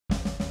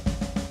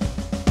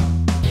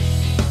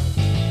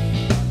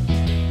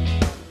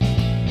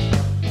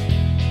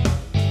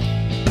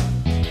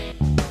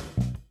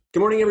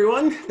morning,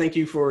 everyone. Thank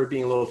you for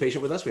being a little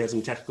patient with us. We had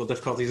some technical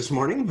difficulties this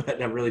morning,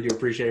 but I really do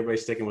appreciate everybody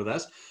sticking with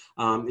us.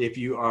 If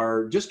you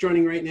are just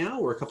joining right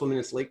now, we're a couple of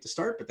minutes late to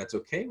start, but that's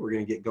okay. We're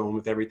going to get going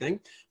with everything.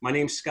 My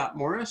name's Scott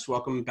Morris.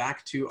 Welcome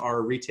back to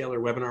our retailer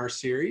webinar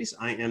series.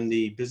 I am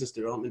the Business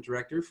Development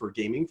Director for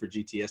Gaming for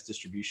GTS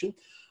Distribution.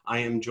 I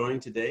am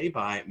joined today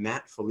by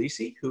Matt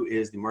Faulisi, who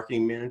is the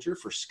Marketing Manager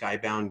for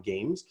Skybound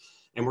Games.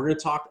 And we're going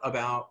to talk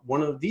about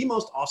one of the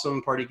most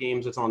awesome party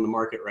games that's on the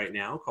market right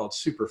now called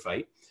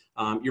Superfight.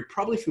 You're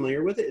probably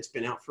familiar with it. It's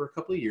been out for a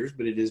couple of years,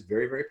 but it is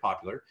very, very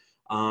popular.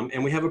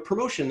 And we have a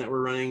promotion that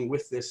we're running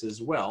with this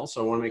as well.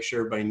 So I want to make sure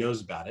everybody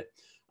knows about it.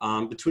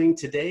 Between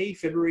today,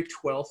 February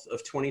 12th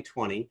of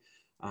 2020,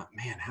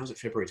 man, how's it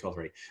February 12th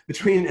already?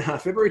 Between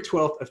February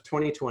 12th of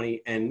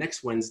 2020 and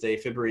next Wednesday,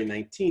 February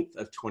 19th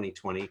of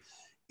 2020,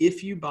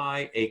 if you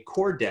buy a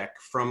core deck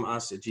from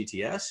us at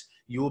GTS,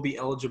 you will be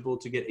eligible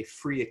to get a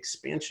free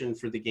expansion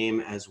for the game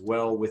as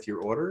well with your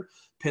order,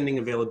 pending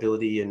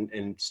availability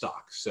and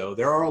stock. So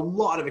there are a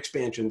lot of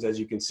expansions, as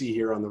you can see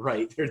here on the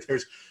right.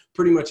 There's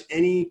pretty much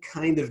any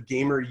kind of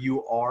gamer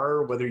you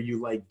are, whether you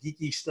like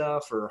geeky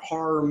stuff or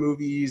horror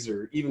movies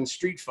or even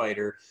Street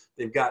Fighter,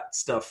 they've got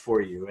stuff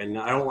for you. And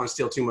I don't want to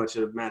steal too much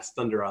of Matt's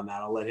thunder on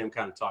that. I'll let him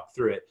kind of talk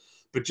through it.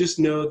 But just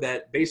know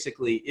that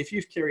basically, if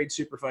you've carried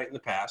Superfight in the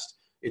past,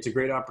 it's a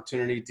great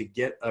opportunity to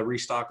get a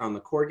restock on the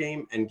core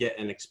game and get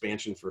an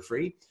expansion for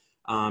free.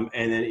 And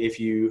then if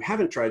you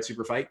haven't tried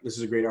Superfight, this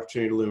is a great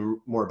opportunity to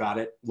learn more about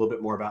it, a little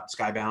bit more about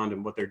Skybound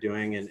and what they're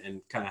doing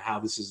and kind of how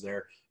this is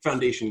their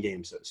foundation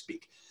game, so to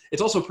speak.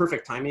 It's also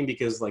perfect timing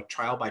because like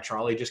Trial by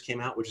Trolley just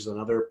came out, which is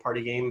another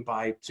party game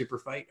by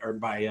Superfight or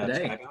by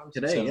Skybound.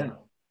 Today, so, yeah.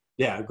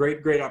 Yeah,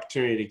 great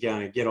opportunity to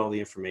kind of get all the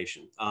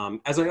information.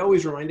 As I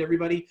always remind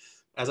everybody,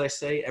 as I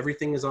say,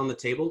 everything is on the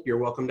table. You're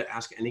welcome to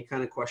ask any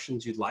kind of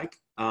questions you'd like.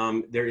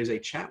 There is a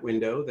chat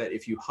window that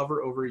if you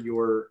hover over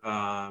your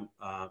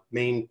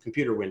main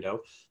computer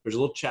window, there's a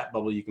little chat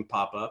bubble you can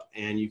pop up,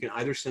 and you can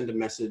either send a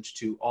message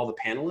to all the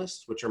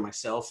panelists, which are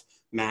myself,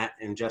 Matt,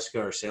 and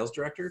Jessica, our sales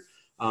director,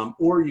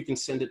 or you can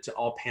send it to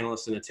all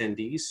panelists and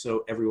attendees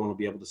so everyone will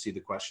be able to see the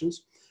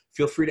questions.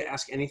 Feel free to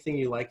ask anything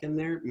you like in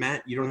there.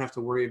 Matt, you don't have to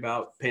worry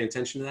about paying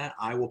attention to that.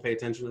 I will pay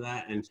attention to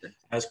that. And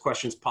as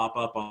questions pop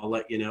up, I'll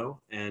let you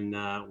know, and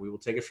we will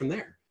take it from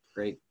there.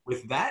 Great.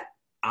 With that,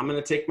 I'm going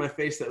to take my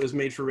face that was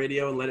made for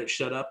radio and let it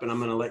shut up, and I'm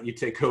going to let you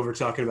take over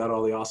talking about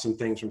all the awesome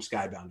things from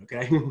Skybound,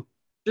 okay?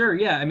 Sure,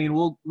 yeah. I mean,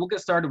 we'll get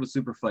started with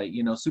Superfight.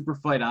 You know,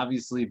 Superfight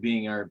obviously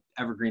being our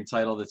evergreen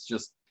title that's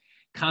just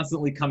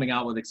constantly coming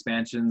out with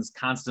expansions,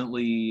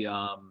 constantly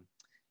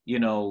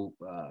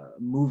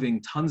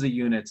moving tons of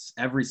units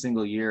every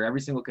single year,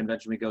 every single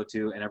convention we go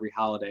to, and every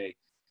holiday.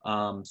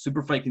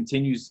 Superfight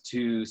continues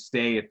to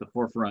stay at the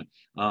forefront.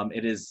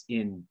 It is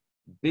in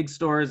big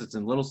stores, it's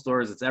in little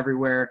stores, it's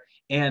everywhere.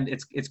 And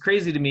it's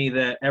crazy to me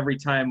that every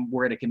time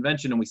we're at a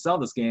convention and we sell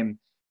this game,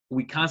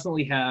 we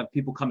constantly have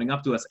people coming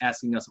up to us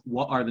asking us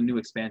what are the new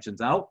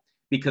expansions out,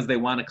 because they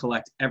want to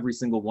collect every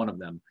single one of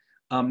them.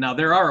 Now,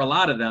 there are a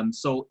lot of them,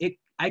 so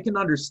I can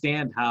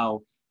understand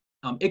how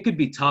it could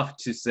be tough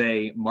to,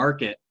 say,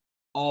 market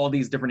all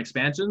these different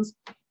expansions.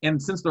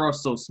 And since they're all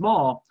so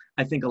small,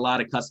 I think a lot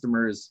of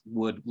customers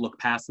would look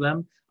past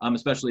them,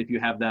 especially if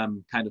you have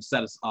them kind of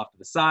set us off to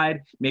the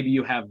side. Maybe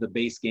you have the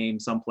base game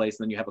someplace,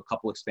 then you have a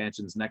couple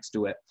expansions next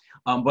to it.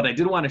 But I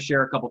did want to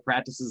share a couple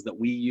practices that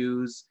we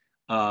use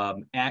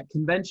at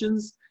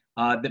conventions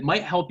that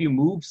might help you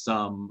move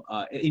some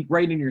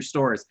right in your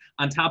stores,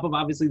 on top of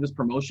obviously this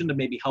promotion to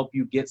maybe help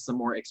you get some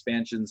more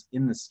expansions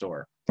in the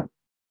store.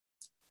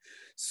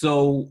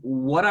 So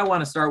what I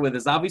want to start with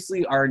is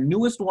obviously our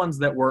newest ones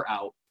that were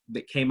out,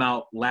 that came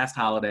out last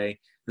holiday,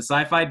 the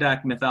Sci-Fi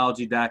deck,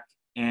 Mythology deck,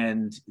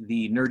 and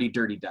the Nerdy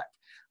Dirty deck.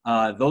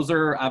 Those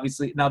are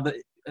obviously, now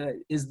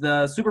is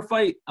the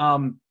Superfight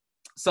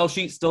sell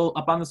sheet still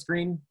up on the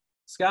screen,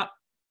 Scott?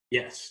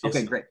 Yes.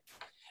 Okay, great.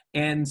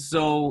 And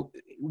so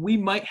we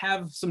might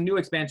have some new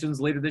expansions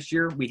later this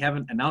year. We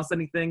haven't announced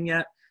anything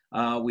yet.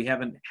 We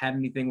haven't had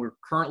anything. We're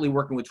currently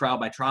working with Trial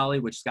by Trolley,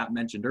 which Scott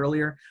mentioned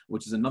earlier,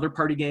 which is another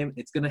party game.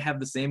 It's going to have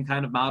the same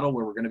kind of model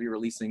where we're going to be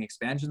releasing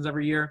expansions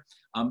every year.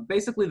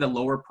 Basically the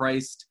lower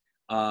priced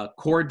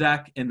core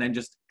deck, and then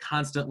just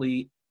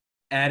constantly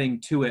adding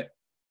to it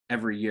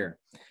every year.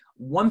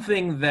 One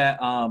thing that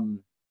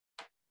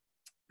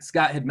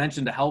Scott had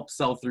mentioned to help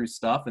sell through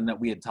stuff, and that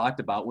we had talked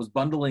about, was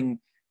bundling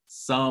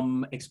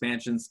some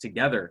expansions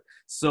together.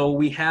 So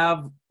we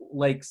have,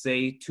 like,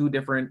 say, two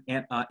different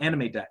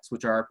anime decks,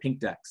 which are our pink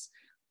decks.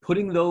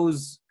 Putting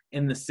those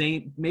in the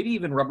same, maybe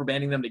even rubber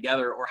banding them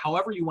together, or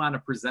however you want to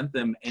present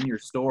them in your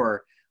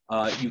store.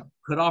 You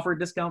could offer a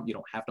discount. You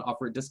don't have to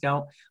offer a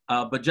discount.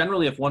 But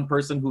generally, if one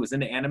person who is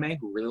into anime,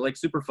 who really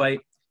likes Superfight,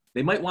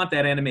 they might want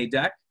that anime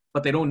deck,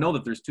 but they don't know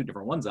that there's two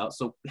different ones out.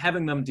 So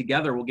having them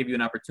together will give you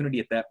an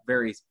opportunity at that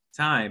very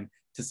time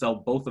to sell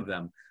both of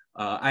them.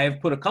 I have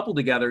put a couple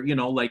together, you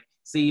know, like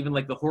say even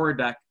like the horror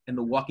deck and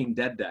the Walking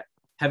Dead deck.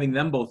 Having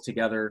them both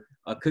together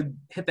could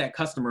hit that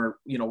customer,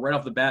 you know, right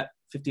off the bat.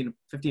 15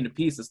 a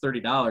piece is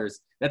 $30.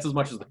 That's as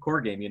much as the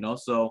core game, you know.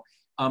 So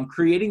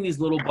creating these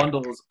little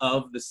bundles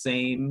of the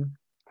same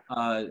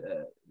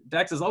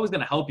decks is always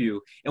going to help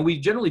you. And we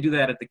generally do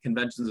that at the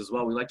conventions as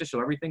well. We like to show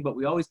everything, but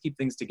we always keep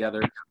things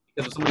together,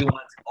 because if somebody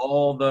wants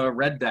all the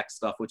red deck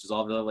stuff, which is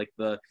all the like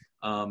the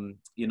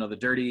the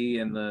dirty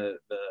and the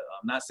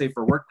not safe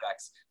for work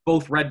decks,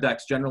 both red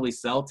decks generally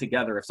sell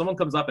together. If someone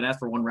comes up and asks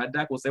for one red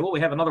deck, we'll say, well, we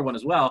have another one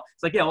as well.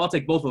 It's like, yeah, well, I'll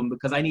take both of them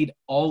because I need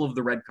all of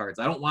the red cards.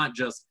 I don't want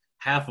just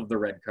half of the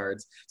red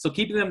cards. So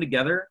keeping them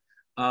together.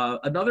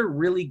 Another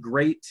really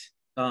great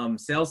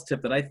sales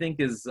tip that I think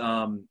is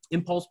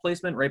impulse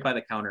placement right by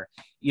the counter.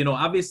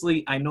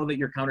 Obviously, I know that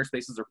your counter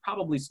spaces are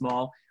probably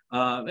small,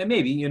 and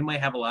maybe you might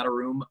have a lot of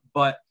room,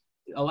 but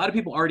a lot of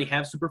people already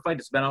have Superfight.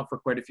 It's been out for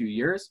quite a few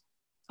years.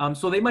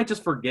 So they might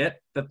just forget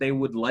that they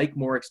would like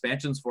more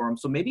expansions for them.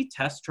 So maybe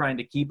test trying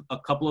to keep a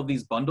couple of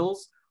these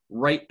bundles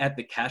right at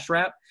the cash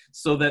wrap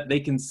so that they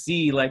can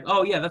see like,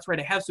 oh yeah, that's right,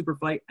 I have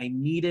Superfight. I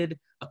needed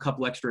a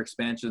couple extra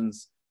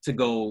expansions to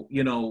go,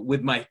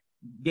 with my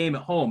game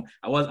at home.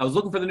 I was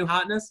looking for the new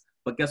hotness,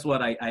 but guess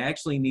what? I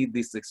actually need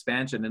this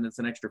expansion, and it's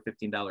an extra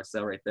 $15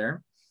 sale right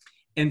there.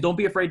 And don't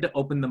be afraid to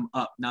open them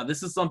up. Now,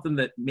 this is something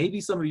that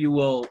maybe some of you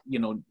will,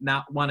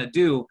 not want to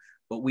do,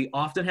 but we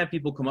often have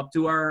people come up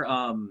to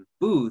our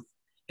booth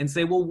and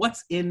say, well,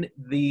 what's in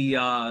the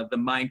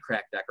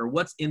Minecraft deck, or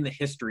what's in the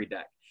history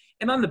deck?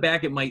 And on the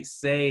back, it might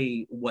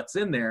say what's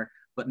in there,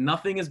 but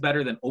nothing is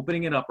better than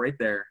opening it up right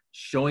there,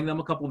 showing them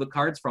a couple of the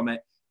cards from it.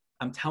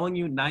 I'm telling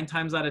you, 9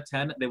 times out of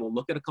 10, they will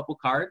look at a couple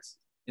cards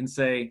and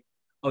say,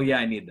 oh yeah,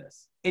 I need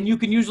this. And you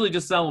can usually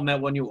just sell them that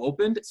one you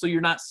opened, so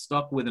you're not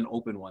stuck with an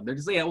open one. They're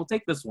just like, yeah, we'll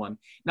take this one.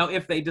 Now,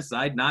 if they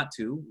decide not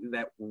to,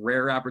 that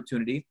rare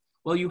opportunity,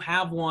 well, you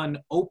have one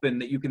open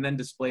that you can then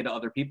display to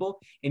other people.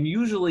 And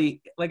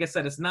usually, like I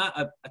said, it's not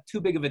a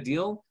too big of a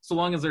deal so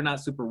long as they're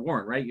not super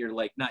worn, right? You're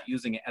like not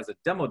using it as a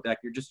demo deck.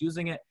 You're just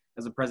using it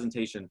as a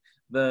presentation.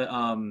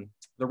 The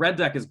red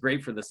deck is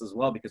great for this as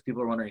well, because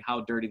people are wondering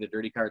how dirty the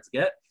dirty cards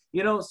get.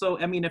 So,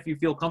 I mean, if you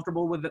feel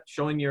comfortable with it,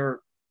 showing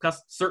your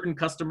certain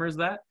customers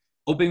that,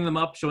 opening them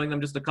up, showing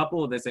them just a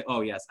couple, they say,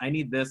 oh yes, I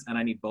need this and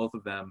I need both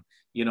of them,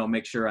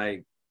 make sure I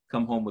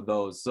come home with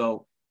those.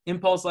 So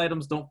impulse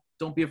items,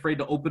 don't be afraid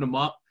to open them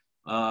up,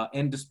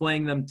 and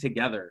displaying them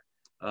together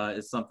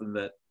is something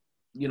that,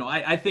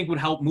 I think would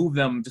help move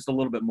them just a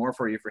little bit more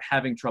for you if you're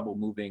having trouble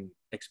moving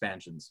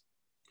expansions.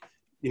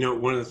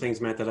 One of the things,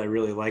 Matt, that I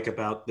really like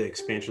about the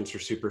expansions for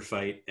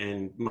Superfight,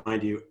 and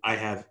mind you, I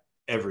have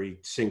every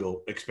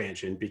single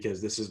expansion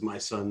because this is my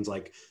son's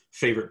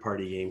favorite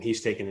party game.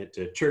 He's taken it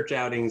to church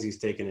outings. He's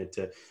taken it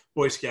to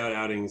Boy Scout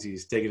outings.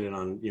 He's taken it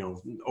on,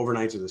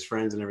 overnights with his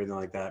friends and everything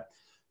like that.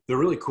 The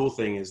really cool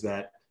thing is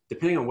that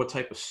depending on what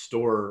type of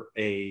store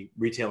a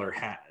retailer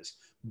has,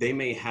 they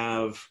may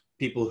have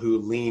people who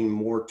lean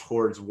more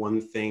towards one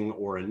thing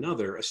or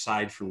another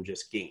aside from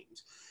just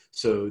games.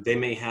 So they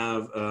may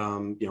have,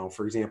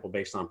 for example,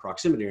 based on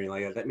proximity or anything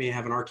like that, that may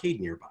have an arcade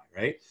nearby,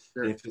 right?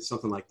 Sure. And if it's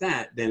something like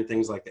that, then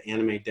things like the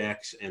anime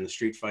decks and the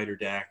Street Fighter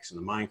decks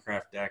and the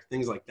Minecraft deck,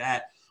 things like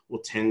that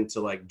will tend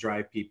to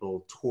drive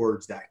people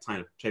towards that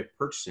type of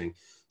purchasing.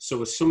 So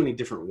with so many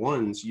different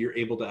ones, you're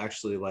able to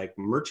actually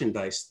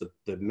merchandise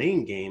the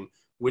main game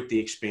with the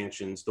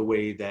expansions the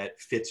way that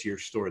fits your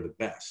store the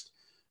best.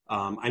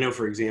 I know,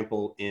 for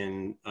example,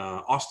 in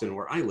Austin,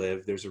 where I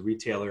live, there's a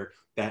retailer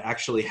that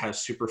actually has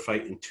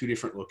Superfight in 2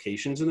 different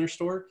locations in their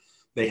store.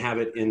 They have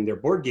it in their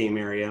board game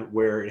area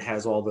where it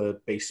has all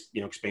the base,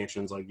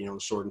 expansions like, the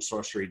Sword and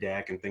Sorcery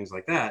deck and things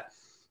like that.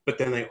 But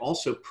then they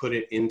also put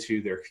it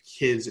into their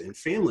kids and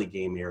family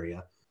game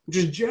area, which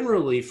is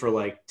generally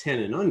for 10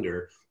 and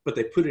under, but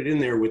they put it in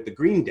there with the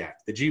green deck,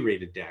 the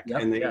G-rated deck.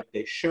 Yep, and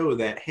they show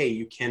that, hey,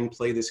 you can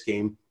play this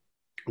game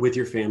with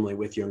your family,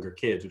 with younger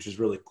kids, which is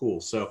really cool.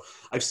 So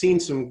I've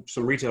seen some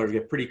retailers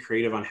get pretty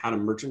creative on how to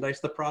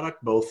merchandise the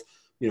product, both,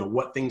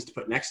 what things to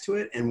put next to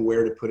it and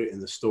where to put it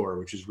in the store,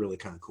 which is really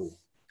kind of cool.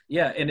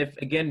 Yeah. And if,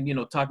 again,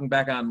 talking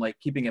back on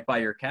keeping it by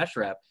your cash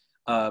wrap,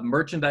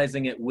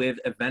 merchandising it with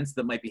events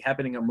that might be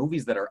happening or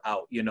movies that are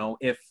out,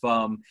 if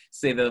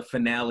say the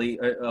finale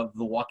of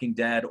The Walking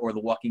Dead or The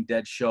Walking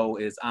Dead show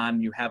is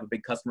on, you have a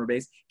big customer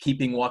base,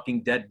 keeping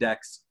Walking Dead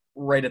decks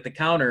right at the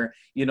counter,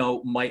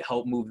 might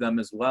help move them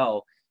as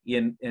well.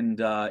 And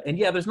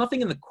yeah, there's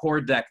nothing in the core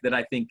deck that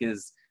I think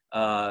is,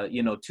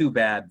 too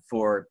bad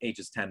for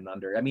ages 10 and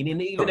under. I mean,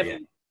 and even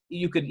if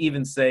you could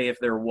even say if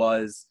there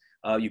was,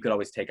 you could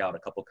always take out a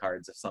couple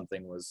cards if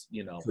something was,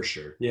 For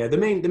sure. Yeah, the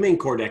main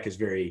core deck is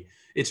very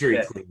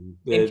clean.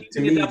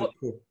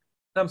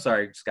 I'm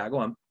sorry, Scott, go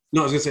on.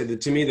 No, I was gonna say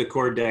that to me, the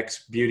core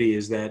deck's beauty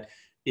is that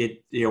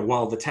it,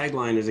 while the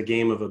tagline is a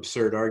game of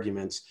absurd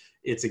arguments,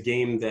 it's a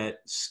game that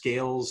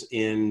scales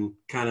in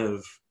kind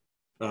of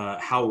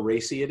how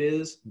racy it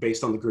is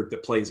based on the group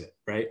that plays it,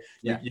 right?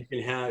 Yeah. You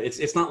can have,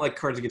 it's not like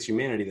Cards Against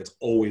Humanity that's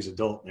always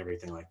adult and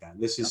everything like that.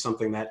 This is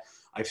something that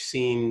I've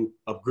seen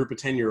a group of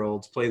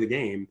 10-year-olds play the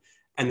game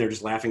and they're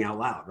just laughing out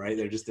loud, right?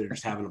 They're just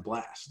having a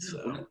blast.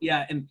 So.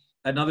 Yeah, and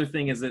another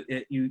thing is that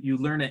you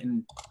learn it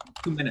in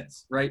 2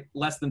 minutes, right?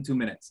 Less than 2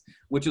 minutes,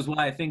 which is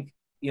why I think,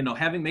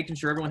 making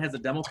sure everyone has a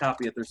demo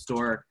copy at their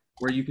store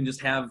where you can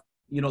just have,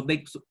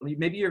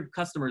 maybe your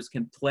customers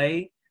can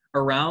play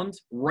around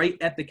right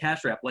at the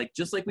cash wrap,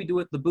 just like we do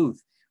at the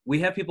booth. We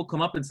have people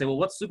come up and say, well,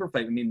 what's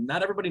Superfight? I mean,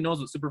 not everybody knows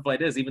what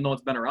Superfight is, even though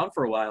it's been around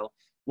for a while.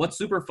 What's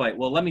Superfight?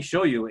 Well, let me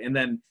show you. And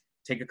then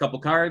take a couple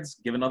cards,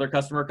 give another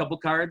customer a couple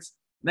cards.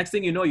 Next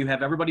thing you know, you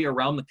have everybody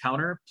around the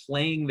counter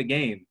playing the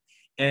game.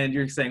 And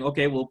you're saying,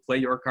 okay, we'll play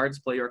your cards,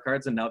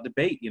 and now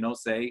debate,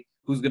 say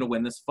who's going to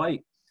win this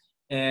fight.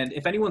 And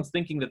if anyone's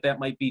thinking that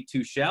might be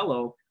too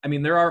shallow, I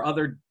mean, there are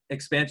other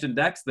expansion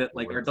decks that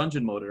are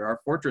dungeon mode or our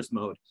fortress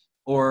mode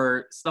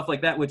or stuff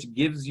like that, which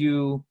gives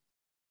you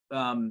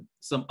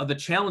some of the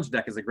challenge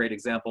deck is a great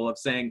example of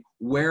saying,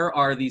 where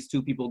are these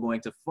two people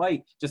going to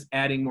fight? Just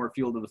adding more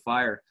fuel to the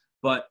fire.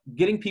 But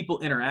getting people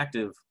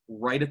interactive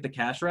right at the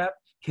cash wrap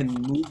can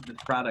move the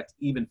product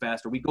even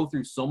faster. We go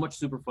through so much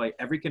Superfight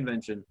every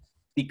convention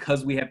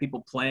because we have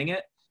people playing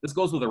it. This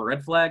goes with the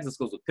red flags. This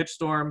goes with Pitch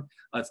Storm.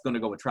 It's going to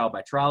go with Trial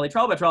by Trolley.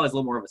 Trial by Trolley is a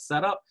little more of a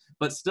setup,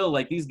 but still,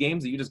 these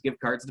games that you just give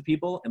cards to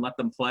people and let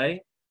them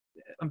play,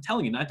 I'm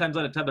telling you, 9 times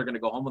out of 10, they're going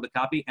to go home with a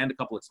copy and a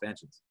couple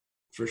expansions.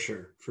 For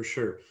sure, for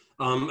sure.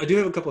 I do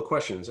have a couple of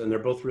questions, and they're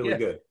both really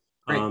good.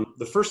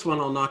 The first one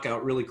I'll knock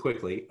out really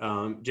quickly.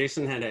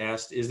 Jason had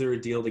asked, is there a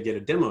deal to get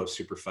a demo of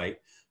Superfight?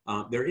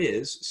 There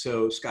is.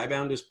 So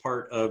Skybound is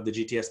part of the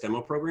GTS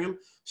demo program.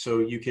 So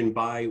you can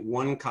buy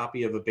 1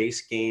 copy of a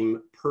base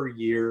game per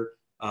year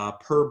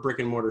per brick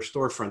and mortar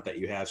storefront that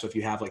you have. So if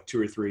you have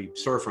 2 or 3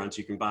 storefronts,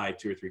 you can buy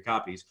 2 or 3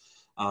 copies.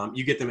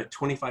 You get them at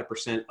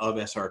 25% of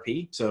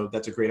SRP. So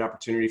that's a great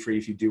opportunity for you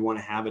if you do want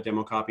to have a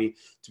demo copy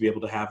to be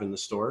able to have in the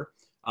store.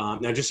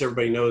 Now, just so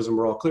everybody knows, and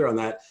we're all clear on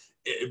that,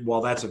 while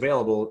that's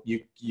available,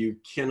 you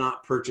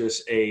cannot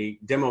purchase a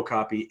demo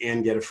copy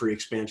and get a free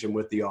expansion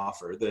with the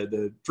offer.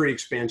 The free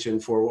expansion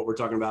for what we're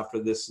talking about for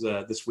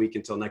this week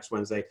until next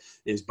Wednesday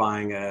is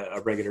buying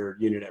a regular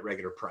unit at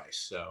regular price.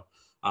 So,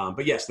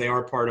 but yes, they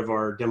are part of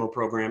our demo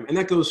program, and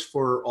that goes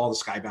for all the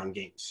Skybound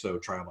games. So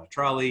Trial by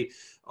Trolley,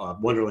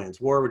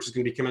 Wonderland's War, which is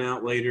going to be coming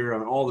out later,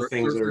 and all the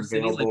things that are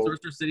available.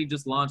 Sorcerer City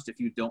just launched. If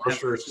you don't have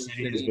Sorcerer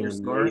City has been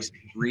store,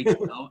 reach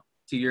out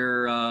to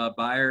your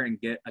buyer and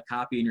get a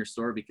copy in your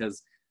store,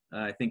 because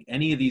I think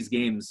any of these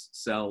games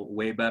sell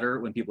way better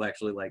when people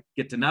actually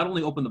get to not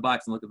only open the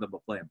box and look at them,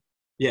 but play them.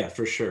 Yeah,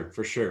 for sure,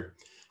 for sure.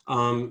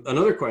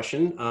 Another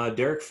question,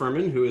 Derek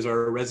Furman, who is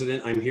our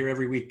resident I'm Here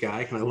Every Week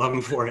guy, and I love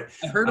him for it.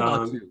 I heard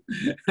about you.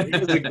 He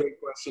has a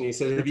great question. He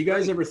says, have you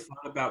guys ever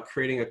thought about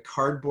creating a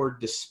cardboard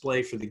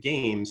display for the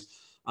games,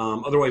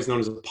 otherwise known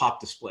as a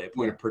pop display, a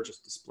point of purchase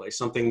display,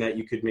 something that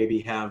you could maybe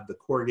have the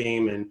core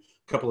game and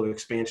a couple of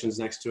expansions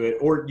next to it,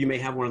 or you may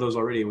have one of those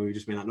already and we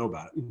just may not know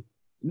about it.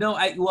 No,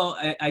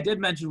 I did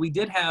mention we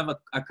did have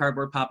a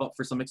cardboard pop-up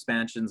for some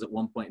expansions at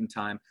one point in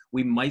time.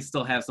 We might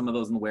still have some of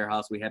those in the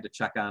warehouse. We had to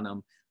check on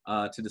them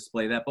to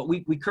display that. But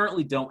we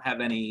currently don't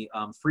have any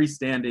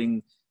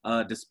freestanding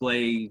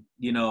display,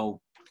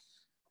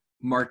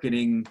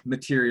 marketing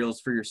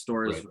materials for your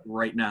stores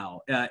right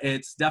now.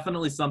 It's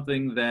definitely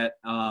something that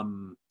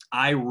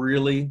I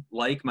really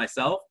like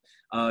myself.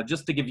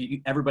 Just to give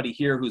you everybody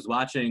here who's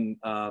watching,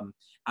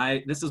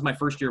 this is my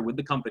first year with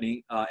the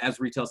company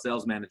as retail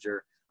sales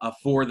manager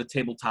for the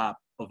tabletop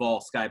of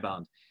all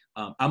Skybound.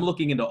 I'm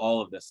looking into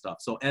all of this stuff.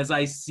 So as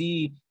I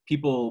see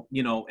people,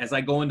 as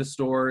I go into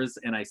stores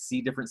and I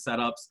see different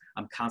setups,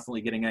 I'm constantly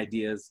getting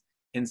ideas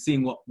and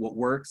seeing what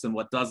works and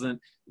what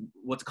doesn't,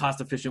 what's cost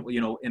efficient,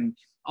 and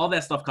all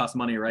that stuff costs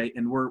money, right?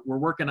 And we're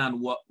working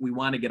on what we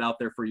want to get out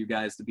there for you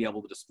guys to be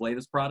able to display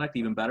this product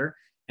even better.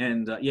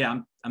 And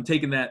I'm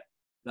taking that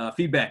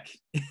feedback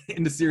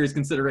into serious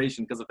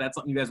consideration, because if that's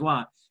something you guys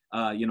want,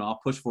 I'll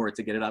push for it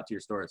to get it out to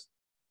your stores.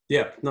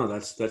 Yeah, no,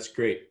 that's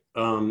great.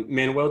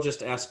 Manuel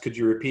just asked, could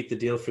you repeat the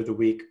deal for the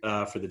week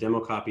for the demo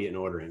copy and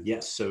ordering?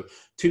 Yes, so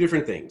 2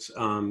 different things.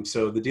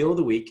 So the deal of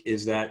the week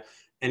is that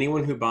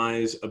anyone who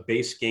buys a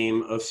base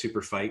game of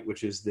Superfight,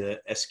 which is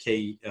the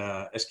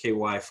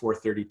SKY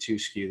 432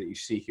 SKU that you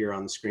see here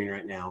on the screen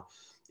right now,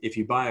 if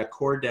you buy a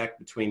core deck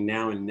between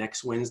now and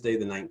next Wednesday,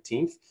 the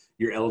 19th,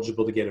 you're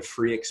eligible to get a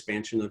free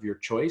expansion of your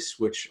choice,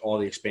 which all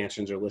the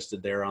expansions are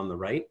listed there on the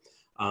right.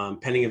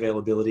 Pending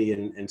availability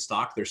in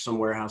stock, there's some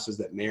warehouses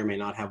that may or may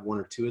not have 1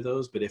 or 2 of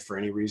those, but if for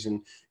any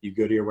reason you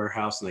go to your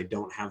warehouse and they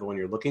don't have the one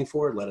you're looking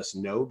for, let us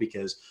know,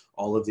 because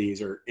all of these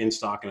are in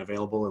stock and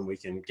available and we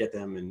can get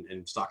them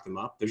and stock them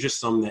up. There's just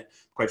some that,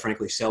 quite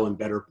frankly, sell in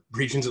better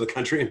regions of the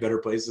country and better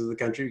places of the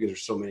country because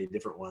there's so many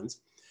different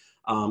ones.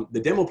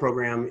 The demo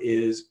program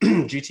is,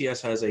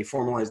 GTS has a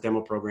formalized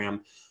demo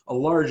program. A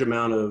large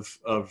amount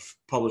of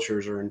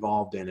publishers are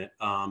involved in it,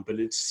 but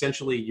it's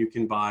essentially you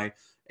can buy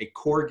a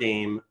core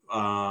game,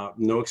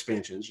 no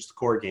expansions, just a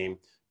core game,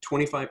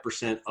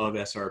 25% of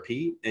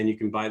SRP, and you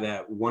can buy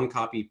that 1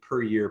 copy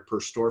per year per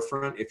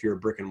storefront if you're a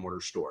brick and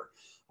mortar store.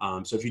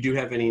 So if you do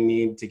have any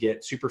need to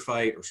get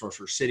Superfight or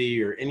Sorcerer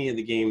City or any of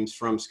the games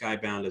from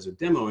Skybound as a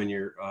demo in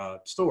your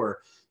store,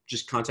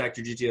 just contact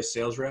your GTS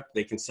sales rep.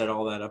 They can set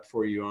all that up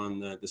for you on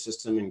the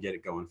system and get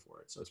it going for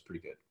it. So it's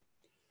pretty good.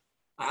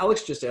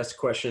 Alex just asked a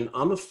question.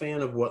 I'm a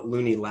fan of what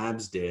Looney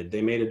Labs did.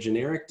 They made a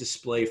generic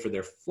display for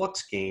their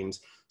Flux games.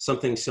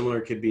 Something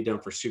similar could be done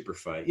for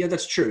Superfight. Yeah,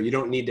 that's true. You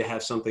don't need to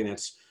have something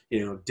that's,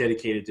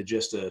 dedicated to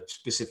just a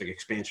specific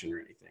expansion or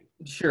anything.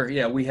 Sure.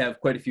 Yeah, we have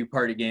quite a few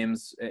party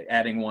games.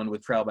 Adding one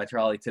with Trial by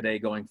Trolley today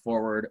going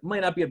forward might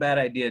not be a bad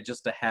idea,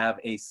 just to have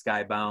a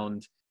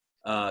Skybound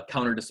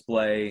counter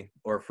display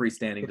or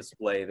freestanding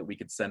display that we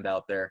could send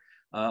out there.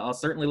 I'll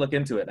certainly look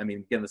into it. I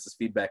mean, again, this is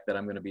feedback that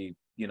I'm going to be,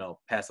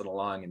 passing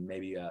along, and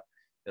maybe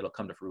it'll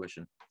come to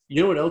fruition.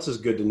 You know what else is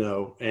good to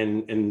know?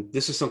 And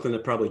this is something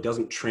that probably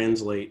doesn't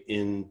translate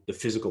in the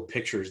physical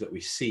pictures that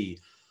we see.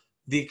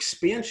 The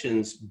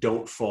expansions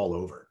don't fall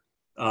over.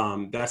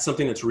 That's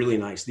something that's really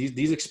nice.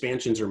 These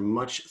expansions are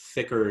much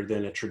thicker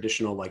than a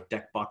traditional like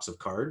deck box of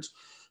cards.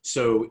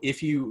 So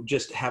if you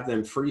just have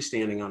them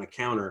freestanding on a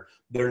counter,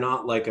 they're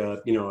not like a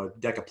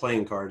deck of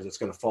playing cards that's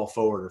going to fall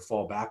forward or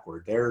fall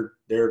backward.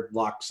 They're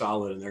locked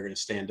solid, and they're going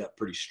to stand up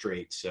pretty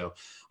straight. So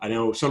I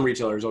know some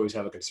retailers always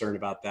have a concern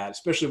about that,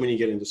 especially when you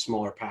get into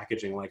smaller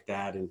packaging like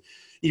that. And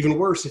even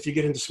worse, if you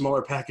get into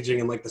smaller packaging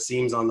and like the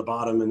seams on the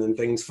bottom and then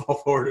things fall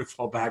forward and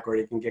fall backward,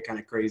 it can get kind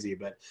of crazy.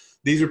 But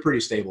these are pretty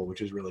stable,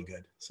 which is really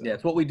good. So. Yeah,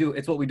 it's what we do.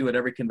 It's what we do at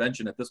every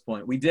convention at this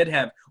point. We do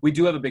have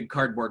a big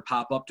cardboard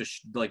pop up to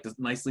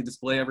nicely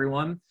display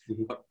everyone.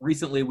 Mm-hmm. But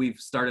recently we've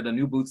started a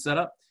new booth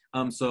setup.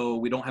 So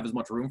we don't have as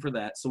much room for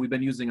that. So we've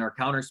been using our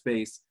counter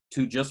space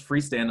to just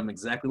freestand them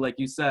exactly like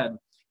you said.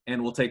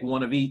 And we'll take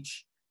one of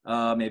each,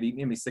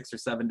 maybe 6 or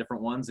 7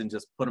 different ones, and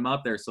just put them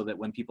out there so that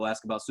when people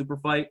ask about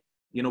Superfight,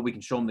 we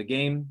can show them the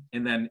game,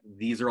 and then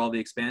these are all the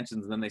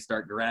expansions, and then they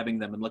start grabbing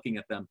them and looking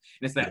at them. And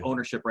it's that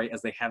ownership, right?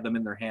 As they have them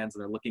in their hands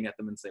and they're looking at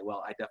them and say,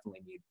 well, I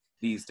definitely need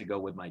these to go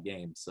with my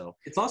game. So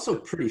it's also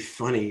pretty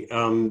funny.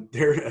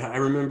 I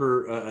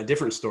remember a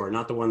different store,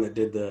 not the one that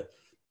did the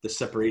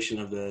separation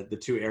of the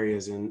two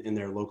areas in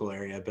their local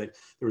area, but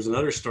there was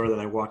another store that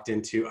I walked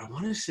into. I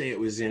want to say it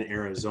was in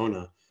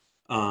Arizona.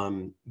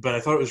 But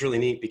I thought it was really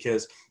neat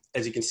because,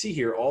 as you can see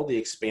here, all the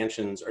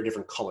expansions are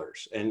different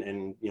colors,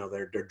 and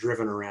they're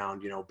driven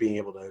around, being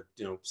able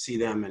to see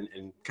them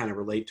and kind of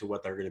relate to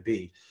what they're going to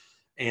be.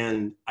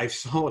 And I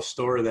saw a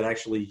store that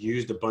actually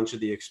used a bunch of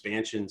the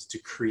expansions to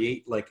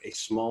create like a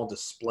small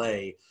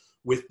display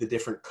with the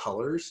different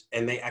colors,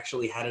 and they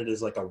actually had it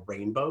as like a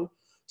rainbow.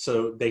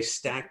 So they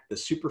stacked the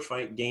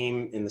Superfight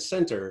game in the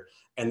center,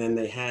 and then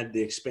they had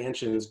the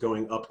expansions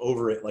going up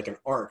over it like an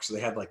arc. So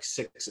they had like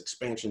 6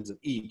 expansions of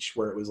each,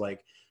 where it was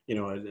like,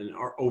 an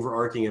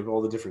overarching of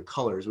all the different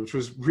colors, which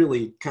was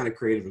really kind of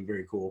creative and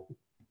very cool.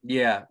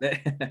 Yeah,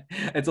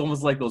 it's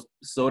almost like those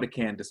soda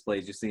can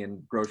displays you see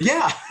in grocery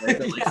stores. Right?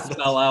 That, like,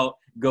 spell out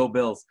 "Go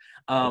Bills."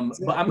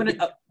 But I'm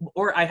gonna,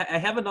 I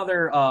have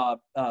another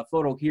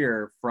photo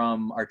here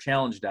from our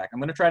challenge deck. I'm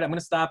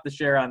gonna stop the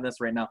share on this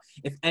right now.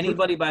 If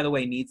anybody, by the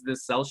way, needs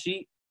this sell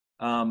sheet,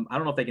 I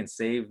don't know if they can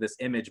save this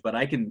image, but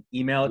I can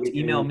email it.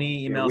 Email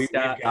me, email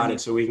Scott. We got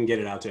it, so we can get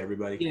it out to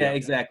everybody. Yeah,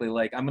 exactly.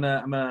 Like I'm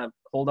gonna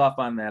hold off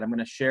on that. I'm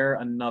gonna share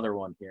another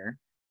one here,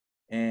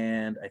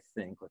 and I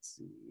think, let's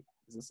see.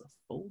 Is this a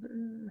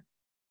folder?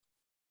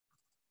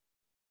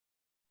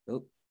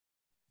 Oh.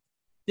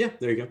 Yeah,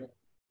 there you go.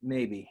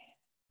 Maybe.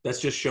 That's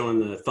just showing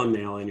the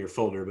thumbnail in your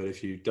folder, but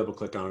if you double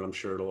click on it, I'm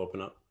sure it'll open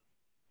up.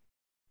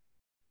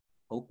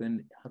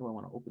 Open. How do I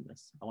want to open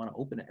this? I want to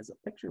open it as a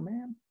picture,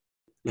 man.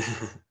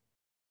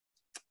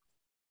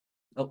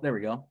 Oh, there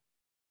we go.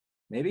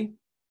 Maybe?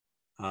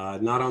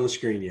 Not on the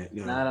screen yet.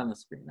 No. Not on the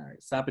screen. All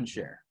right. Stop and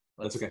share.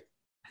 That's okay.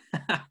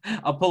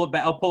 I'll pull it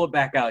back. I'll pull it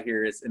back out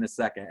here in a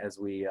second, as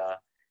we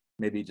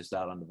maybe just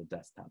out onto the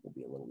desktop will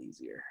be a little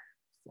easier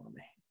for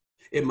me.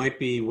 It might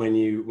be when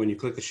you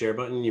click the share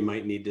button, you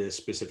might need to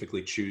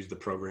specifically choose the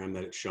program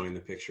that it's showing the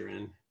picture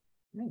in.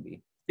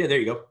 Maybe. Yeah, there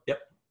you go. Yep.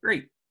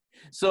 Great.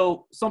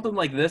 So something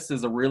like this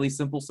is a really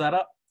simple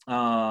setup.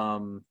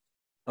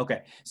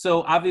 Okay,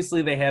 so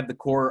obviously they have the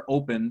core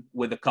open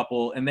with a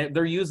couple, and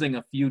they're using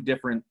a few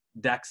different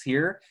decks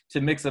here to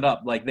mix it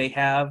up. Like they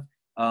have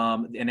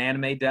an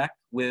anime deck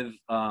with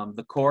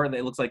the core.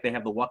 It looks like they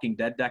have the Walking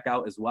Dead deck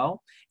out as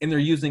well. And they're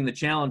using the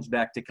challenge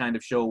deck to kind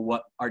of show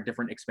what our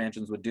different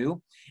expansions would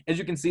do. As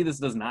you can see, this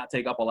does not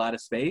take up a lot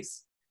of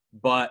space,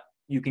 but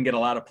you can get a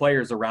lot of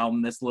players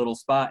around this little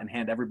spot and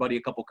hand everybody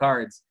a couple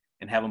cards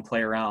and have them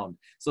play around.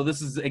 So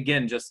this is,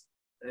 again, just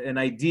an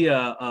idea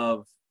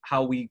of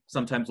how we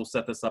sometimes will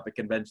set this up at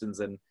conventions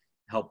and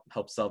help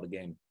sell the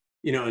game.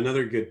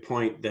 Another good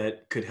point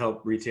that could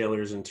help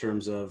retailers in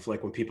terms of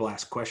like when people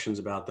ask questions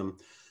about them.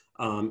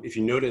 If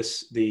you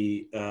notice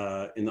in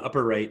the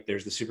upper right,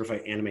 there's the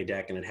Superfight anime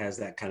deck, and it has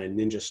that kind of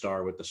ninja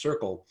star with the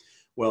circle.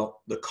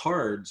 Well, the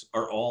cards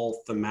are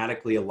all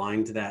thematically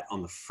aligned to that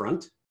on the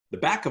front. The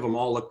back of them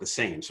all look the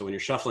same. So when you're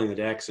shuffling the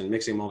decks and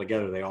mixing them all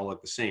together, they all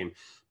look the same.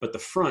 But the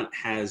front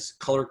has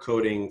color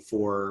coding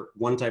for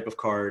one type of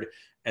card.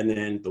 And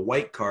then the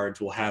white cards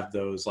will have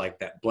those, like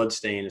that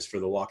Bloodstain is for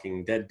the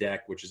Walking Dead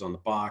deck, which is on the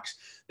box.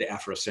 The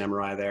Afro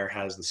Samurai there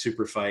has the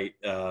Superfight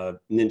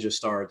ninja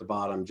star at the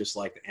bottom, just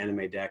like the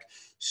anime deck.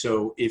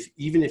 So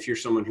even if you're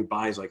someone who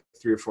buys like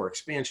 3 or 4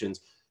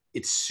 expansions,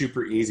 it's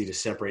super easy to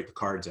separate the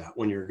cards out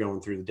when you're going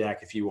through the deck.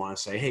 If you want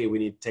to say, hey, we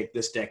need to take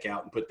this deck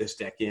out and put this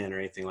deck in or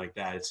anything like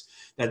that,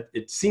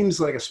 it seems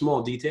like a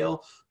small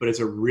detail, but it's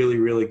a really,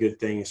 really good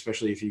thing,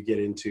 especially if you get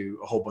into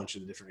a whole bunch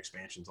of the different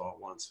expansions all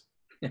at once.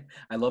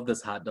 I love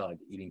this hot dog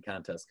eating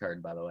contest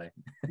card, by the way.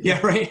 Yeah,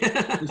 right.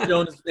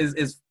 Joan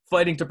is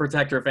fighting to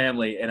protect her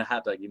family in a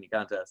hot dog eating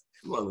contest.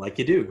 Well, like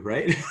you do,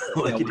 right?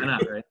 Like yeah, why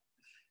not,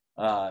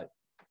 right?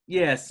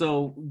 Yeah,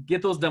 so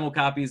get those demo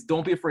copies.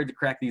 Don't be afraid to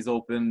crack these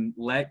open.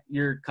 Let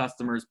your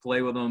customers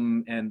play with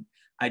them, and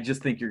I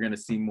just think you're going to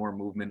see more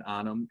movement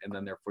on them, and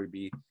then therefore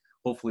be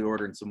hopefully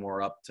ordering some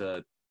more up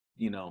to,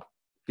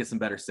 get some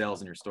better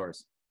sales in your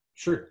stores.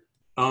 Sure.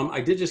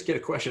 I did just get a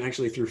question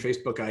actually through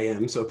Facebook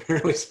IM, so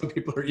apparently some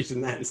people are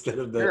using that instead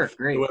of the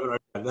webinar.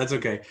 That's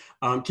okay.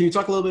 Can you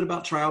talk a little bit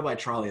about Trial by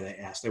Trolley? They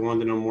asked. They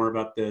wanted to know more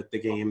about the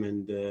game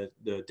and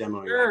the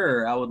demo.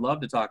 Sure, I would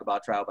love to talk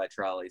about Trial by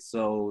Trolley.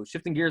 So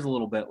shifting gears a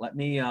little bit, let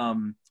me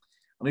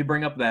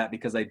bring up that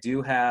because I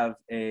do have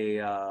a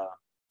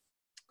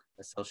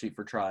sell sheet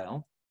for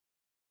Trial,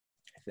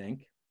 I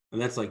think.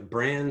 And that's like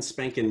brand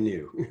spanking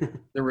new.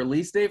 The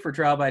release date for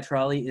Trial by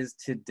Trolley is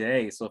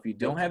today. So if you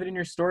don't have it in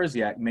your stores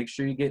yet, make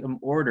sure you get them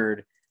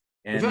ordered.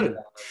 And we've had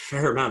a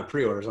fair amount of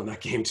pre-orders on that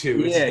game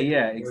too.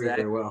 Yeah,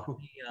 exactly. Very well.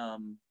 Let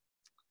me,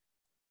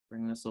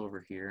 bring this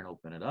over here and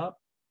open it up.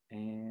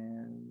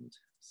 And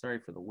sorry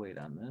for the wait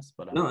on this,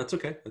 but no, that's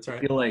okay. That's all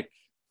right. I feel like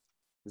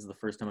this is the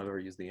first time I've ever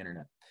used the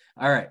internet.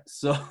 All right,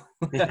 so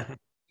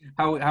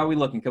how are we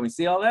looking? Can we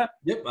see all that?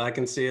 Yep, I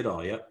can see it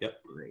all. Yep.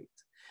 Great.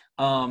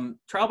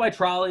 Trial by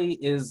Trolley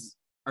is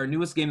our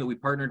newest game that we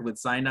partnered with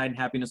Cyanide and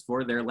Happiness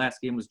for. Their last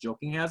game was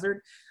Joking Hazard.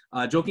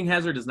 Joking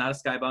Hazard is not a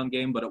Skybound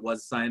game, but it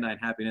was Cyanide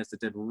and Happiness.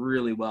 It did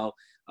really well.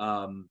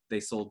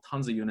 They sold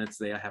tons of units.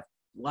 They have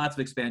lots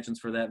of expansions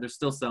for that. They're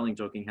still selling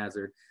Joking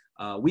Hazard.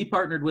 We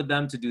partnered with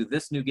them to do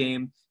this new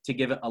game to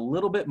give it a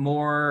little bit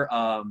more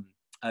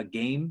a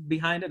game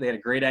behind it. They had a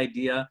great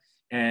idea,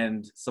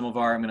 and I'm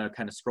going to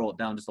kind of scroll it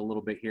down just a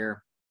little bit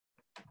here.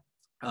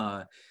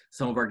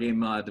 Some of our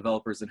game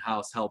developers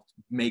in-house helped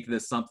make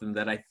this something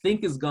that I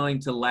think is going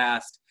to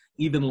last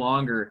even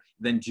longer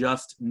than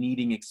just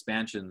needing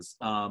expansions.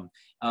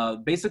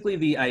 Basically,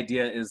 the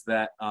idea is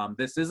that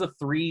this is a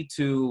 3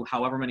 to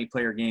however many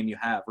player game you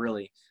have,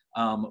 really.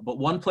 But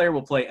one player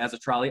will play as a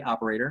trolley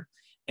operator,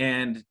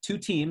 and 2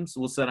 teams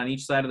will sit on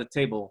each side of the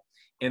table,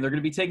 and they're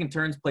going to be taking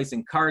turns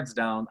placing cards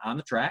down on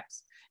the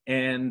tracks.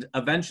 And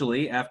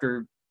eventually,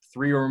 after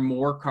 3 or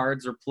more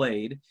cards are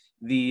played,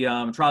 the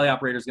trolley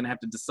operator is going to have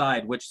to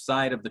decide which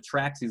side of the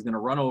tracks he's going to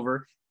run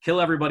over, kill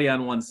everybody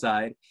on one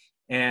side,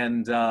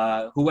 and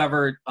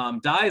whoever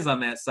dies on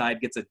that side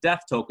gets a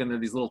death token. There are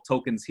these little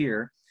tokens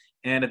here.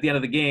 And at the end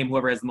of the game,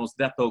 whoever has the most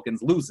death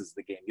tokens loses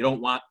the game. You don't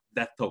want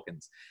death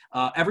tokens.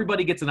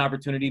 Everybody gets an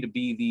opportunity to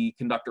be the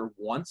conductor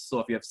once. So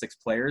if you have 6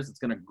 players,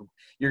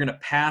 you're gonna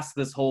pass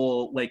this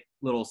whole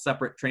little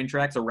separate train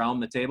tracks around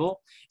the table.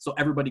 So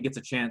everybody gets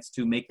a chance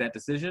to make that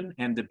decision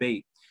and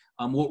debate.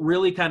 What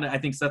really kind of, I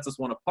think, sets this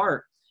one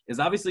apart is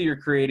obviously you're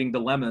creating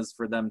dilemmas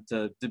for them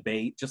to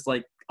debate, just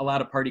like a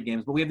lot of party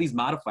games, but we have these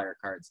modifier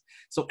cards.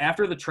 So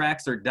after the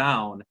tracks are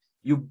down,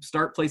 you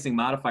start placing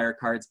modifier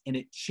cards, and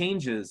it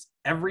changes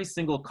every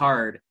single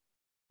card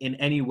in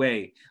any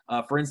way.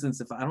 For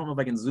instance, I don't know if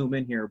I can zoom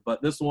in here,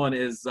 but this one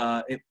is,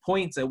 it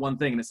points at one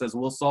thing, and it says,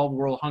 we'll solve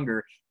world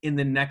hunger in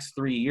the next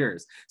 3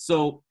 years.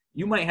 So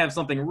you might have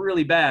something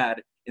really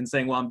bad in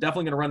saying, well, I'm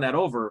definitely going to run that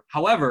over.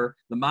 However,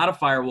 the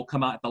modifier will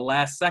come out at the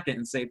last second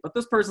and say, but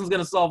this person's going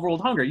to solve world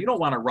hunger. You don't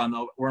want to run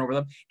over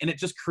them. And it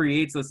just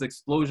creates this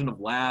explosion of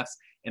laughs.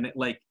 And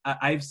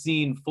I've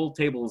seen full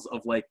tables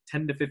of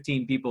 10 to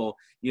 15 people,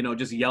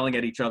 just yelling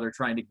at each other,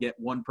 trying to get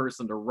one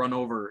person to run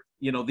over,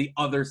 the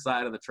other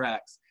side of the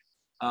tracks.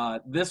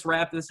 This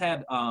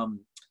had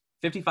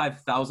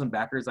 55,000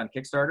 backers on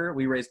Kickstarter.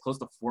 We raised close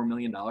to $4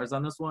 million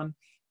on this one.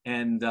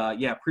 And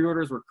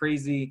pre-orders were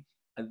crazy.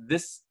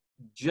 This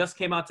just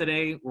came out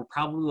today. We're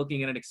probably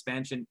looking at an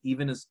expansion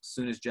even as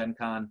soon as Gen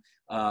Con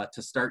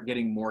to start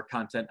getting more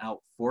content out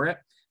for it.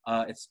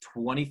 It's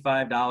 $25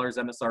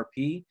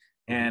 MSRP,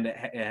 and it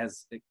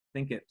has, I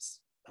think it's,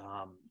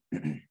 I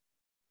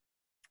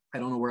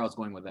don't know where I was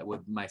going with that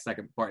with my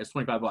second part. It's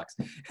 $25.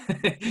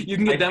 You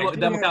can get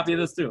demo copy of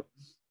this too.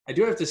 I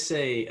do have to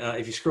say,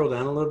 if you scroll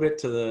down a little bit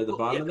to the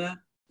bottom of that,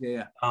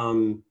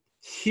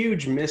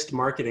 huge missed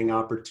marketing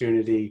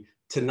opportunity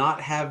to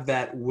not have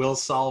that will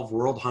solve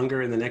world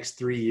hunger in the next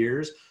 3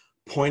 years,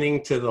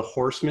 pointing to the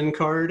horseman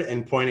card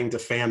and pointing to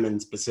famine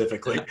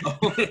specifically.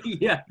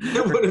 Yeah.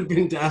 That would have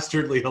been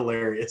dastardly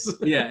hilarious.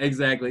 Yeah,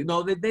 exactly.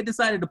 No, they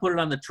decided to put it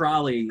on the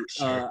trolley.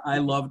 Sure. I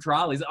love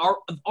trolleys.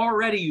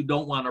 Already you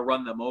don't want to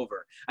run them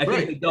over. I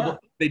think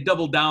they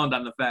doubled down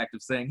on the fact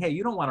of saying, hey,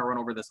 you don't want to run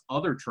over this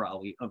other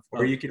trolley.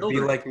 Or you could be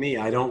like me.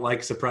 I don't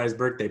like surprise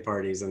birthday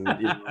parties, and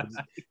I'm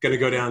going to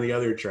go down the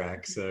other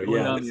track. So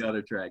the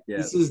other track. Yeah.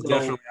 This is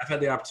definitely, I've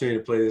had the opportunity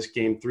to play this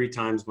game 3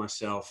 times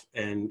myself,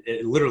 and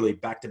it literally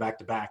back to back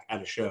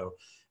at a show.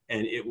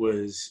 And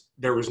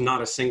there was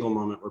not a single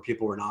moment where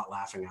people were not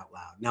laughing out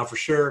loud. Now, for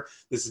sure,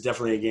 this is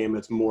definitely a game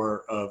that's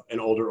more of an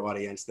older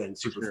audience than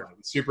Superfight. Sure.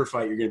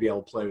 Superfight, you're going to be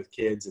able to play with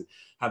kids and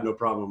have no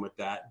problem with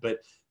that. But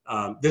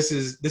this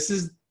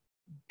is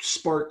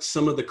sparked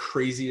some of the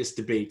craziest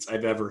debates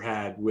I've ever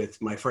had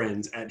with my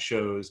friends at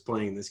shows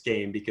playing this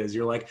game, because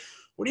you're like,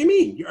 what do you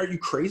mean? Are you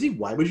crazy?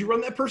 Why would you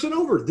run that person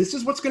over? This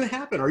is what's going to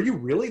happen. Are you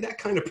really that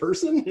kind of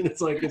person? And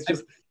it's like,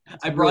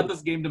 I brought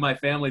this game to my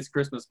family's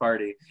Christmas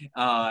party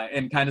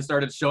and kind of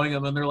started showing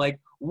them, and they're like,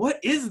 what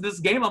is this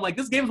game? I'm like,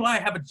 this game's why I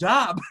have a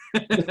job.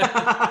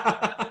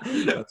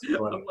 That's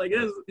funny. I'm like,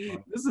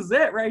 this is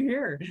it right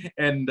here.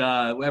 And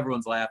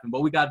everyone's laughing,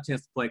 but we got a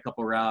chance to play a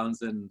couple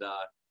rounds, and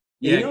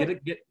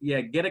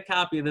get a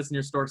copy of this in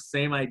your store.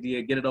 Same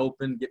idea. Get it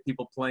open, get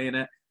people playing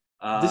it.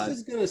 This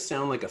is going to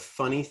sound like a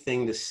funny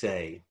thing to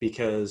say,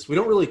 because we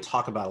don't really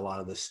talk about a lot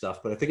of this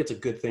stuff, but I think it's a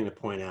good thing to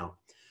point out.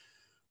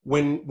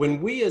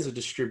 When we as a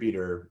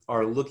distributor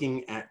are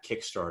looking at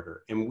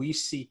Kickstarter and we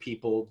see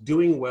people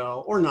doing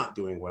well or not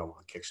doing well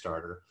on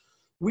Kickstarter,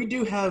 we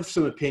do have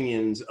some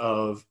opinions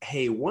of,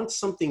 hey, once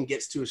something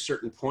gets to a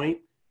certain point,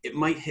 it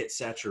might hit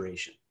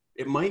saturation.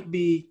 It might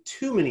be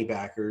too many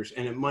backers,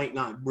 and it might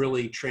not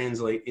really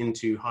translate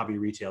into hobby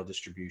retail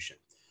distribution.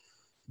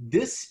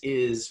 This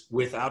is,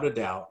 without a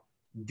doubt,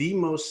 the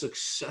most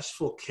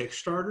successful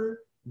Kickstarter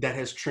that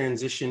has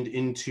transitioned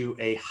into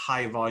a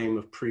high volume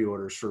of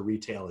pre-orders for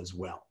retail as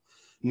well.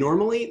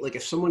 Normally, like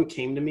if someone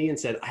came to me and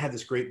said, I have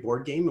this great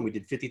board game and we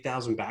did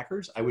 50,000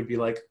 backers, I would be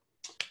like,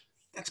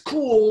 that's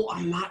cool.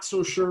 I'm not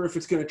so sure if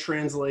it's going to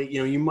translate.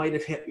 You might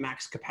have hit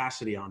max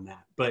capacity on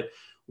that, but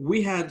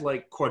we had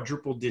like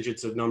quadruple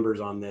digits of numbers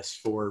on this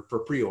for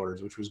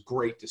pre-orders, which was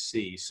great to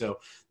see. So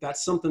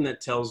that's something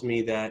that tells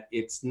me that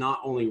it's not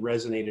only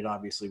resonated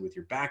obviously with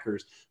your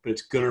backers, but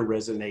it's going to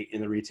resonate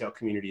in the retail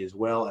community as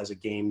well, as a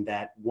game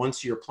that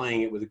once you're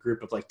playing it with a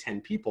group of like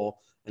 10 people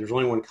and there's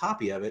only one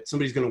copy of it,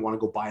 somebody's going to want to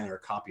go buy another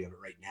copy of it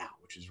right now,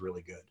 which is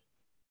really good.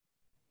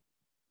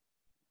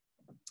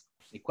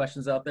 Any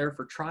questions out there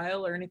for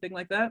trial or anything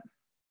like that?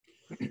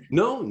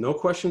 No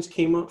questions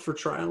came up for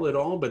trial at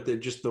all, but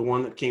just the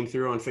one that came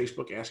through on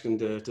Facebook asking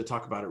to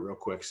talk about it real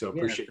quick. So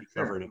appreciate you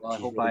covering it. Well, I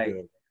hope really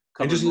good.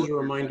 And just as a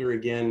reminder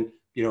again,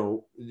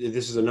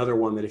 this is another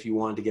one that if you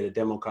wanted to get a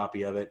demo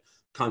copy of it,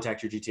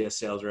 contact your GTS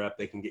sales rep.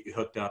 They can get you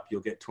hooked up.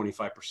 You'll get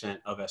 25%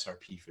 of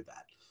SRP for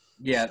that.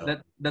 Yeah, so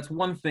that's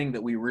one thing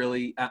that we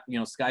really,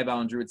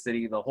 Skybound, Druid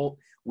City,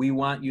 we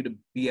want you to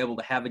be able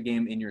to have a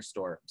game in your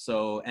store.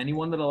 So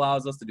anyone that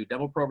allows us to do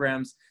demo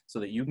programs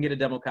so that you can get a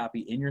demo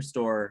copy in your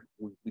store,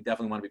 we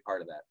definitely want to be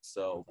part of that.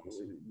 So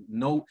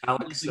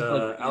Alex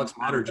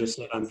Matter just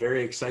said, I'm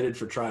very excited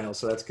for trials.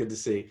 So that's good to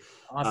see.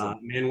 Awesome.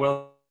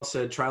 Manuel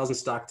said trials in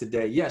stock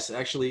today. Yes,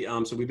 actually.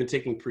 So we've been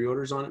taking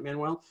pre-orders on it,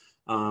 Manuel.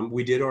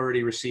 We did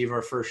already receive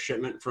our first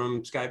shipment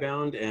from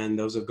Skybound, and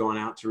those have gone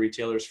out to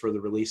retailers for the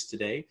release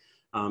today.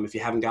 If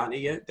you haven't gotten it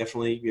yet,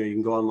 definitely you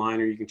can go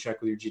online or you can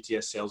check with your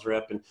GTS sales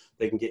rep and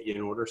they can get you an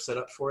order set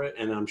up for it.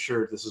 And I'm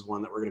sure this is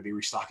one that we're going to be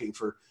restocking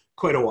for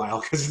quite a while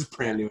because it's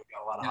brand new.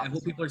 Got a lot of I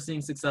hope people are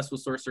seeing success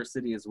with Sorcerer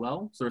City as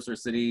well. Sorcerer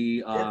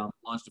City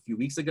launched a few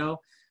weeks ago.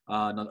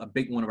 One of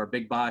our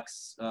big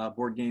box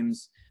board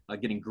games,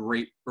 getting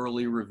great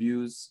early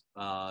reviews.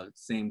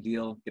 Same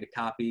deal. Get a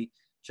copy,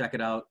 check it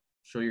out,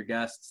 show your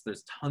guests.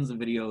 There's tons of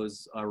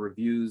videos,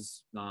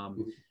 reviews,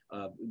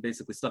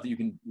 basically stuff that you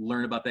can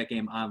learn about that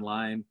game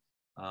online.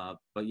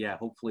 But yeah,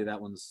 hopefully that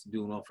one's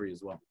doing well for you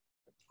as well.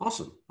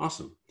 Awesome.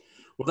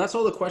 Well, that's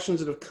all the questions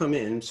that have come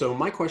in. So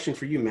my question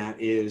for you, Matt,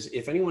 is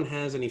if anyone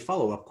has any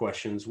follow-up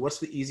questions, what's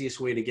the easiest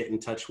way to get in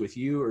touch with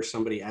you or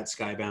somebody at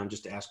Skybound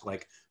just to ask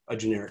like a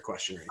generic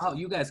question? Or anything? Oh,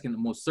 you guys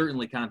can most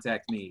certainly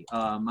contact me.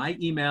 My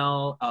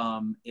email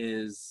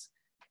is,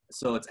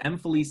 so it's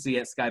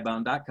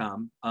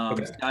mfaulisi@skybound.com.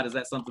 Okay. Scott, is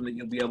that something that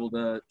you'll be able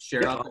to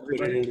share out? I'll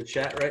put it in the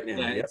chat right now.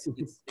 Yeah, it's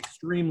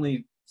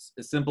extremely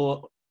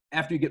simple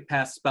after you get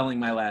past spelling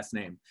my last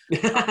name.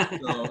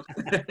 So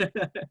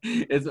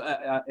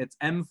it's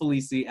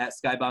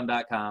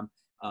mfaulisi@skybound.com.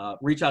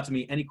 Reach out to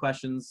me. Any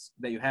questions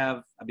that you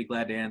have, I'd be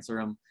glad to answer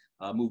them.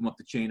 Move them up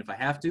the chain if I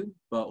have to,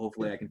 but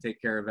hopefully I can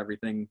take care of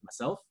everything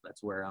myself.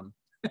 That's where I'm.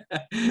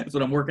 That's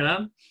what I'm working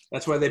on.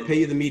 That's why they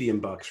pay you the medium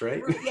bucks,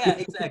 right? Yeah,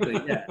 exactly.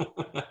 Yeah.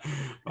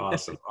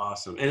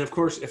 Awesome. And of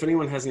course, if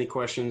anyone has any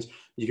questions,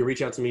 you can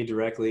reach out to me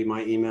directly.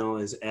 My email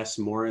is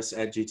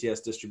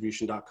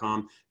smorris@gtsdistribution.com.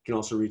 You can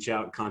also reach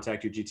out and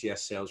contact your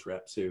GTS sales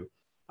rep too.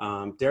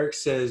 Derek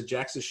says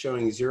Jax is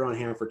showing 0 on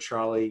hand for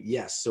Charlie.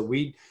 Yes. So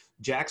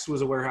Jax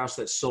was a warehouse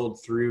that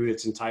sold through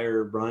its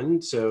entire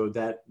run, so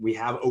that we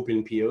have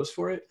open POs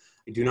for it.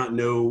 I do not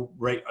know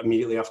right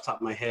immediately off the top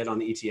of my head on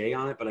the ETA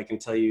on it, but I can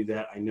tell you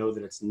that I know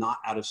that it's not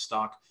out of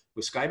stock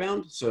with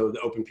Skybound. So the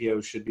open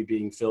POs should be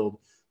being filled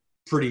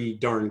pretty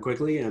darn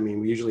quickly. I mean,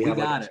 we usually have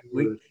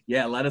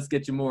let us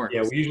get you more.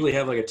 Yeah, we usually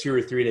have like a 2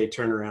 or 3 day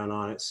turnaround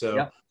on it. So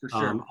yep, for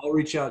sure. I'll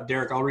reach out,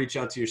 Derek. I'll reach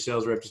out to your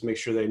sales rep, just make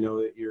sure they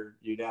know that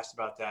you'd asked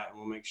about that, and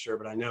we'll make sure.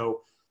 But I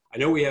know I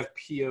know we have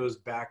POs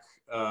back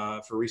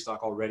for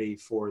restock already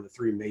for the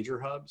 3 major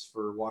hubs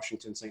for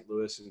Washington, St.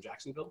 Louis, and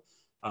Jacksonville.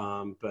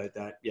 But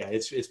that, yeah,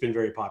 it's been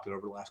very popular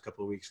over the last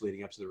couple of weeks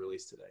leading up to the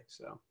release today.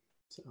 So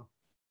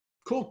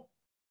cool.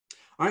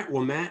 All right.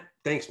 Well, Matt,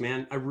 thanks,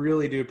 man. I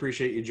really do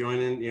appreciate you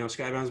joining.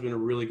 Skybound's been a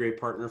really great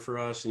partner for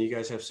us, and you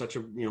guys have such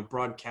a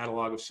broad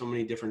catalog of so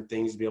many different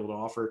things to be able to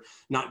offer,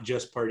 not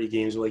just party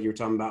games like you were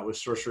talking about with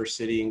Sorcerer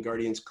City and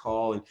Guardian's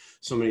Call, and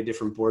so many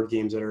different board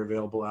games that are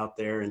available out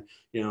there. And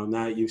now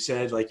that you've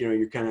said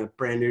you're kind of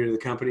brand new to the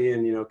company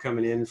and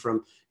coming in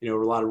from a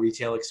lot of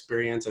retail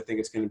experience, I think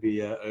it's going to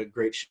be a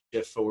great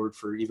shift forward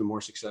for even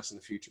more success in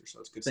the future. So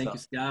it's good stuff. Thank you,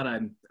 Scott.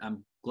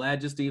 I'm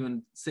glad just to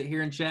even sit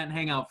here and chat and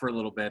hang out for a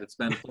little bit. It's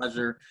been a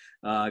pleasure.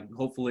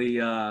 Hopefully,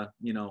 like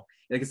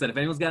I said, if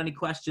anyone's got any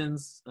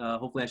questions,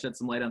 hopefully I shed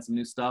some light on some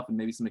new stuff and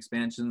maybe some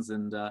expansions.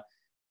 And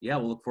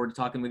we'll look forward to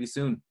talking with you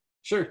soon.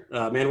 Sure.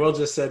 Manuel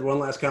just said one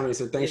last comment. He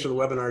said, thanks for the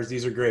webinars.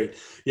 These are great.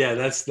 Yeah,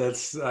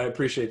 I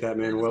appreciate that,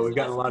 Manuel. We've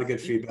gotten a lot of good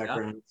feedback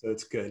around it, so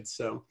it's good.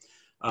 So,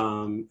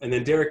 and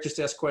then Derek just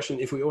asked a question.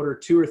 If we order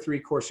 2 or 3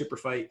 core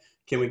Superfight,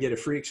 can we get a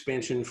free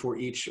expansion for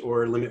each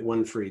or limit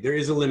 1 free? There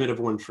is a limit of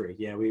 1 free.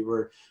 Yeah,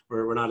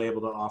 we're not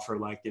able to offer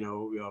buy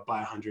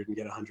 100 and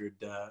get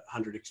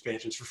 100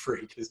 expansions for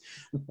free, because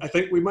I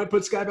think we might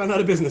put Skybound out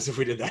of business if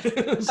we did that.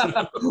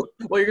 So,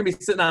 well, you're gonna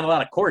be sitting on a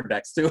lot of core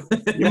decks too.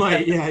 You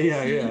might,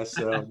 yeah.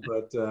 So,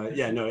 but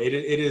no, it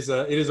is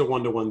a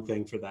 1-to-1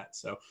 thing for that.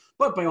 So,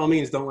 but by all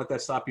means, don't let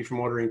that stop you from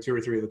ordering 2 or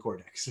 3 of the core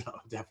decks. So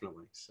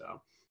definitely.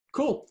 So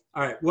cool.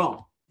 All right.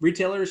 Well,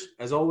 retailers,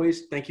 as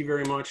always, thank you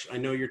very much. I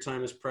know your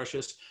time is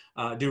precious.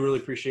 I do really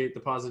appreciate the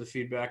positive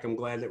feedback. I'm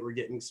glad that we're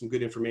getting some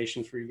good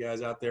information for you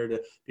guys out there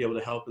to be able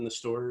to help in the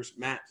stores.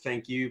 Matt,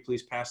 thank you.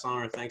 Please pass on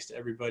our thanks to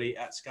everybody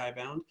at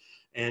Skybound.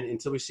 And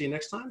until we see you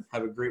next time,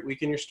 have a great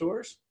week in your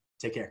stores.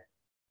 Take care.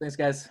 Thanks,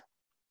 guys.